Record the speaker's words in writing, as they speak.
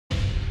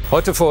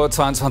Heute vor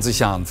 22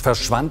 Jahren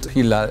verschwand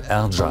Hilal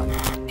Ercan.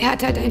 Er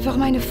hat halt einfach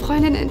meine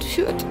Freundin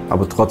entführt.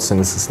 Aber trotzdem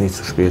ist es nie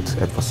zu spät,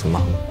 etwas zu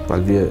machen,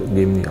 weil wir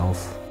geben nie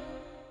auf.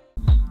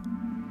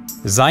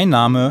 Sein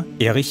Name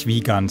Erich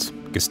Wiegand,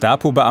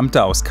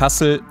 Gestapo-Beamter aus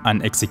Kassel,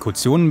 an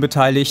Exekutionen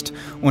beteiligt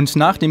und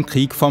nach dem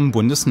Krieg vom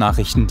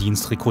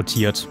Bundesnachrichtendienst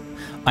rekrutiert.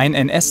 Ein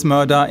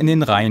NS-Mörder in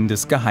den Reihen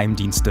des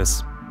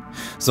Geheimdienstes.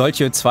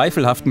 Solche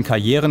zweifelhaften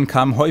Karrieren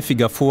kamen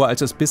häufiger vor,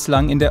 als es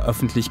bislang in der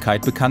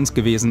Öffentlichkeit bekannt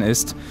gewesen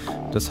ist.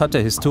 Das hat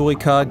der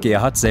Historiker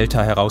Gerhard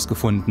Selter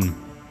herausgefunden.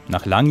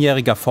 Nach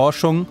langjähriger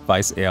Forschung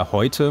weiß er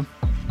heute,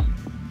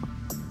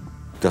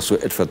 dass so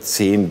etwa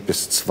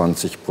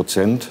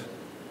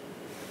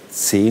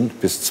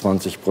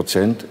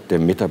 10–20% der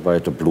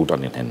Mitarbeiter Blut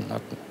an den Händen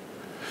hatten.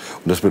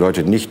 Und das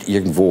bedeutet nicht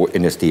irgendwo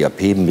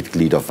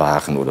NSDAP-Mitglieder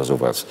waren oder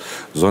sowas,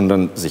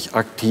 sondern sich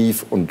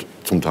aktiv und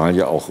zum Teil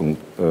ja auch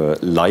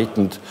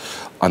leitend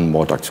an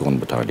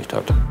Mordaktionen beteiligt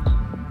hat.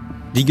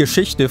 Die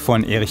Geschichte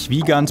von Erich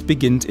Wiegand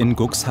beginnt in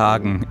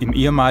Cuxhagen, im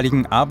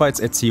ehemaligen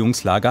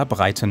Arbeitserziehungslager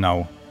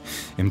Breitenau.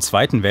 Im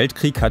Zweiten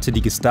Weltkrieg hatte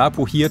die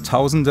Gestapo hier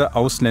tausende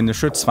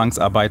ausländische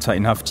Zwangsarbeiter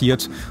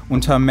inhaftiert,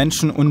 unter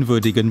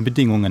menschenunwürdigen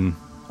Bedingungen.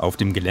 Auf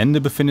dem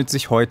Gelände befindet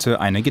sich heute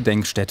eine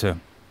Gedenkstätte.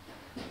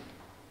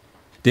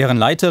 Deren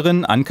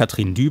Leiterin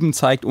Ann-Kathrin Düben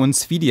zeigt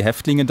uns, wie die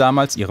Häftlinge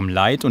damals ihrem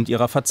Leid und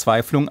ihrer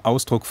Verzweiflung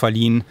Ausdruck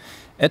verliehen,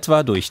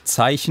 etwa durch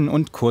Zeichen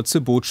und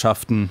kurze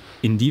Botschaften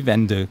in die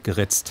Wände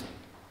geritzt.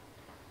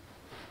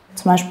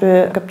 Zum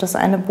Beispiel gibt es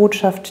eine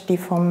Botschaft, die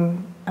vom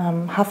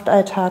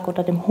Haftalltag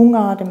oder dem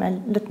Hunger, dem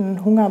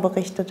erlittenen Hunger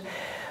berichtet.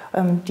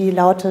 Die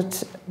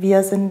lautet: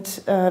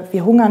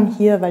 wir hungern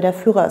hier, weil der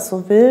Führer es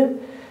so will.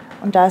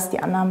 Und da ist die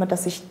Annahme,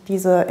 dass sich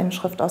diese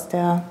Inschrift aus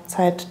der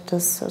Zeit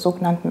des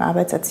sogenannten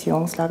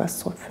Arbeitserziehungslagers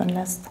zurückführen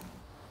lässt.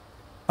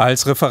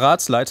 Als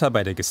Referatsleiter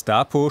bei der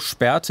Gestapo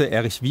sperrte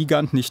Erich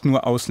Wiegand nicht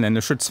nur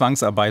ausländische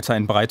Zwangsarbeiter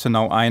in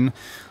Breitenau ein,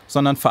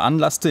 sondern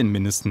veranlasste in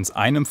mindestens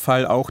einem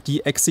Fall auch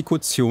die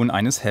Exekution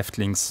eines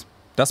Häftlings.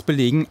 Das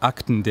belegen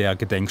Akten der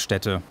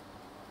Gedenkstätte.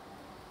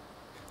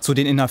 Zu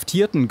den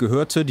Inhaftierten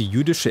gehörte die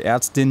jüdische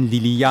Ärztin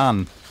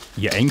Lilian.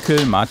 Ihr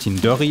Enkel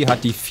Martin Dörri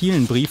hat die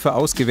vielen Briefe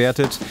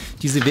ausgewertet,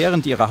 die sie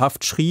während ihrer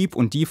Haft schrieb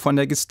und die von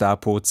der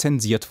Gestapo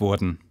zensiert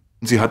wurden.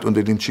 Sie hat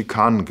unter den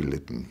Schikanen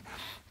gelitten.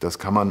 Das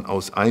kann man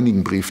aus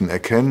einigen Briefen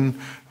erkennen.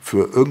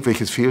 Für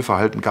irgendwelches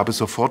Fehlverhalten gab es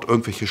sofort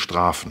irgendwelche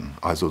Strafen,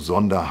 also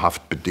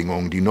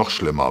Sonderhaftbedingungen, die noch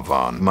schlimmer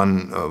waren.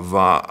 Man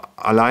war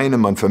alleine,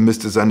 man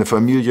vermisste seine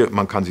Familie,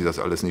 man kann sich das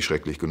alles nicht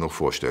schrecklich genug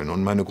vorstellen.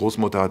 Und meine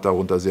Großmutter hat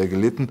darunter sehr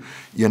gelitten,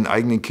 ihren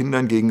eigenen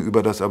Kindern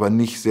gegenüber das aber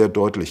nicht sehr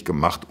deutlich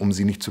gemacht, um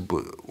sie nicht zu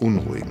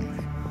beunruhigen.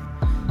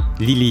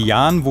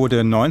 Lilian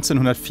wurde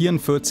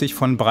 1944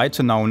 von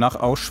Breitenau nach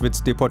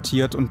Auschwitz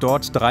deportiert und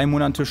dort 3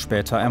 Monate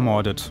später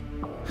ermordet.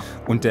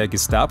 Und der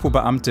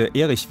Gestapo-Beamte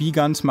Erich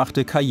Wiegand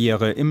machte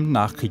Karriere im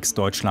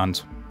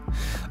Nachkriegsdeutschland.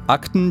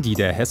 Akten, die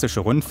der Hessische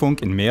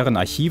Rundfunk in mehreren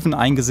Archiven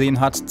eingesehen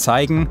hat,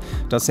 zeigen,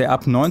 dass er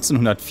ab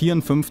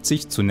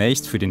 1954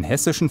 zunächst für den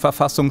Hessischen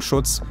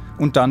Verfassungsschutz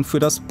und dann für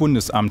das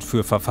Bundesamt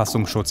für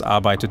Verfassungsschutz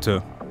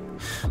arbeitete.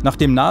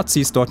 Nachdem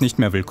Nazis dort nicht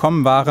mehr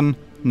willkommen waren,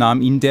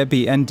 nahm ihn der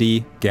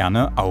BND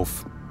gerne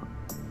auf.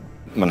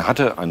 Man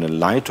hatte eine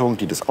Leitung,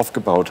 die das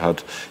aufgebaut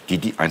hat,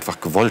 die einfach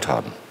gewollt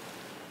haben.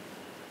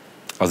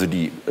 Also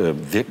die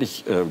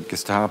wirklich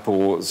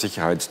Gestapo,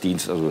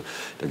 Sicherheitsdienst, also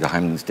der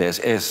Geheimdienst der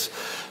SS,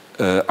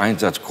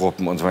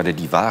 Einsatzgruppen und so weiter,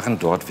 die waren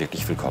dort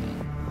wirklich willkommen.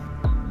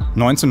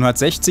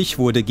 1960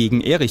 wurde gegen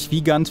Erich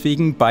Wiegand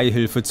wegen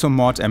Beihilfe zum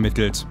Mord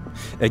ermittelt.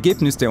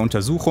 Ergebnis der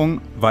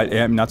Untersuchung: weil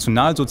er im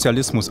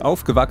Nationalsozialismus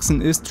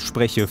aufgewachsen ist,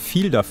 spreche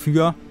viel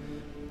dafür,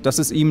 dass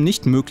es ihm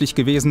nicht möglich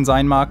gewesen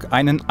sein mag,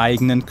 einen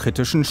eigenen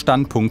kritischen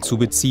Standpunkt zu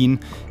beziehen,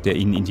 der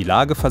ihn in die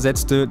Lage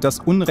versetzte, das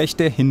Unrecht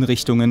der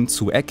Hinrichtungen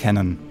zu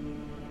erkennen.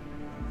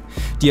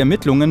 Die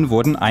Ermittlungen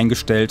wurden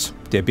eingestellt.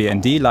 Der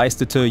BND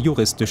leistete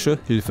juristische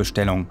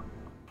Hilfestellung.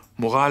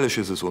 Moralisch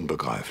ist es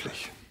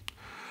unbegreiflich,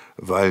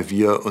 weil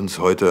wir uns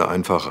heute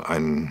einfach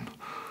ein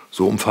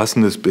so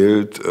umfassendes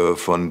Bild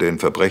von den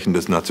Verbrechen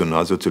des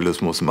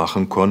Nationalsozialismus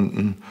machen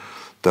konnten,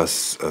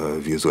 dass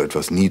wir so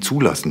etwas nie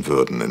zulassen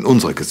würden in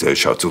unserer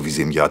Gesellschaft, so wie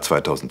sie im Jahr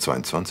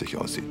 2022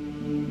 aussieht.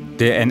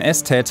 Der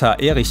NS-Täter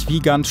Erich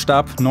Wiegand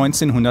starb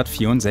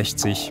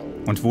 1964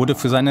 und wurde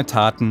für seine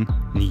Taten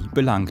nie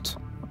belangt.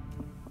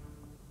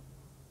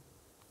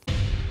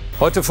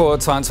 Heute vor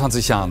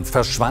 22 Jahren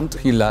verschwand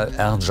Hilal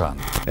Ercan.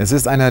 Es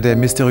ist einer der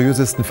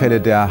mysteriösesten Fälle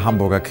der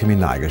Hamburger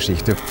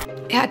Kriminalgeschichte.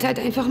 Er hat halt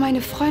einfach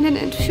meine Freundin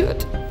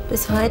entführt.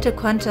 Bis heute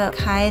konnte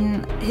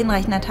kein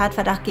hinreichender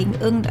Tatverdacht gegen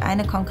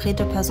irgendeine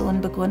konkrete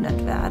Person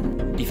begründet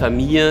werden. Die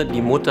Familie,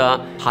 die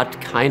Mutter, hat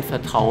kein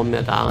Vertrauen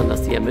mehr darin,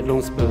 dass die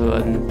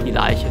Ermittlungsbehörden die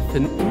Leiche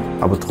finden.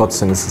 Aber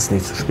trotzdem ist es nie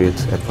zu spät,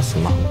 etwas zu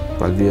machen,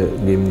 weil wir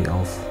geben nie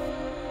auf.